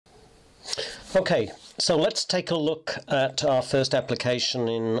Okay, so let's take a look at our first application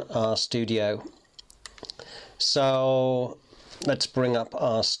in our studio. So let's bring up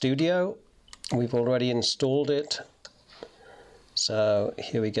our studio. We've already installed it. So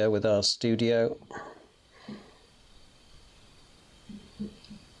here we go with our studio.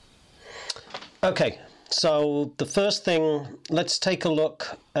 Okay, so the first thing, let's take a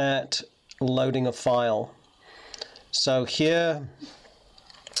look at loading a file. So here,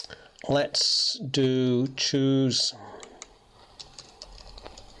 let's choose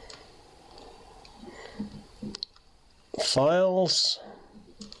files,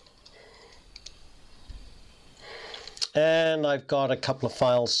 and I've got a couple of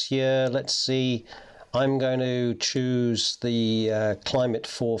files here. Let's see, I'm going to choose the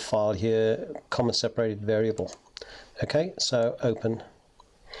climate4 file here, comma separated variable. Okay, so open.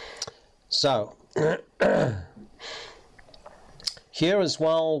 So here as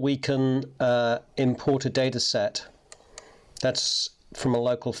well we can import a data set that's from a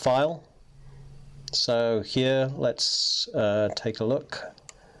local file. So here let's take a look.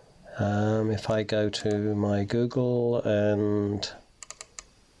 If I go to my Google and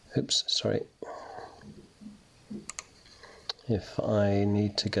if I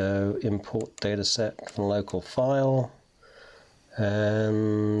need to go import dataset from local file,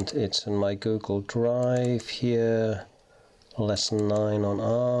 and it's in my Google Drive here, lesson 9 on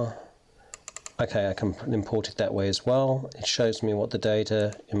R. Okay, I can import it that way as well. It shows me what the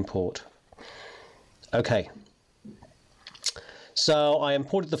data import. Okay, so I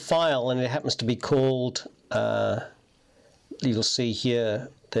imported the file and it happens to be called, you'll see here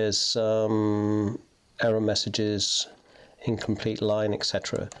there's some error messages, incomplete line,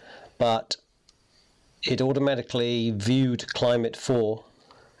 etc. But it automatically viewed climate4,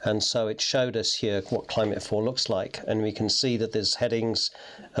 and so it showed us here what climate4 looks like, and we can see that there's headings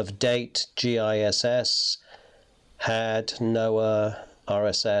of date, GISS, HAD, NOAA,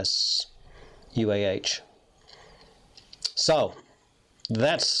 RSS, UAH. So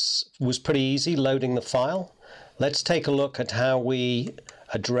that was pretty easy, loading the file. Let's take a look at how we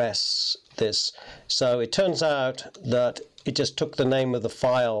address this. So it turns out that it just took the name of the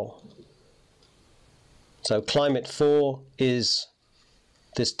file. So climate4 is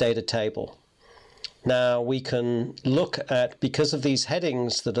this data table. Now we can look at, because of these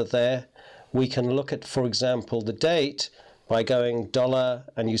headings that are there, we can look at, for example, the date by going $,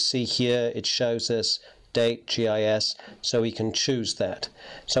 and you see here it shows us date GIS, so we can choose that.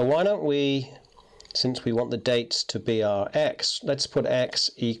 So why don't we, since we want the dates to be our X, let's put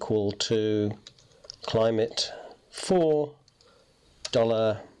X equal to climate4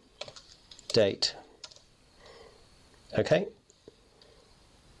 $date. Okay,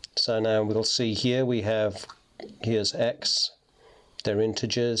 so now we'll see here here's X, they're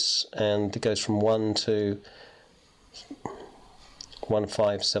integers, and it goes from 1 to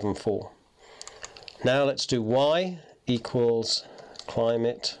 1574. Now let's do Y equals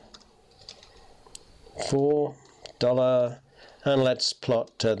climate4 $, and let's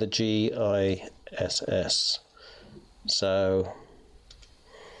plot the GISS. So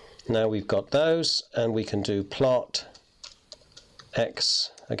now we've got those, and we can do plot X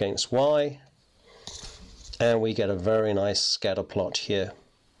against Y, and we get a very nice scatter plot here.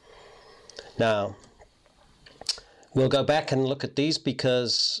 Now we'll go back and look at these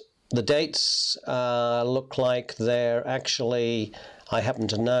because the dates look like they're actually, I happen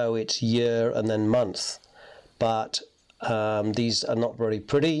to know it's year and then month, but these are not very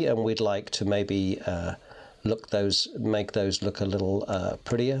pretty, and we'd like to maybe make those look a little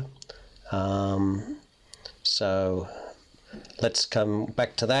prettier. So let's come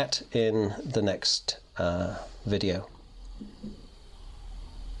back to that in the next video.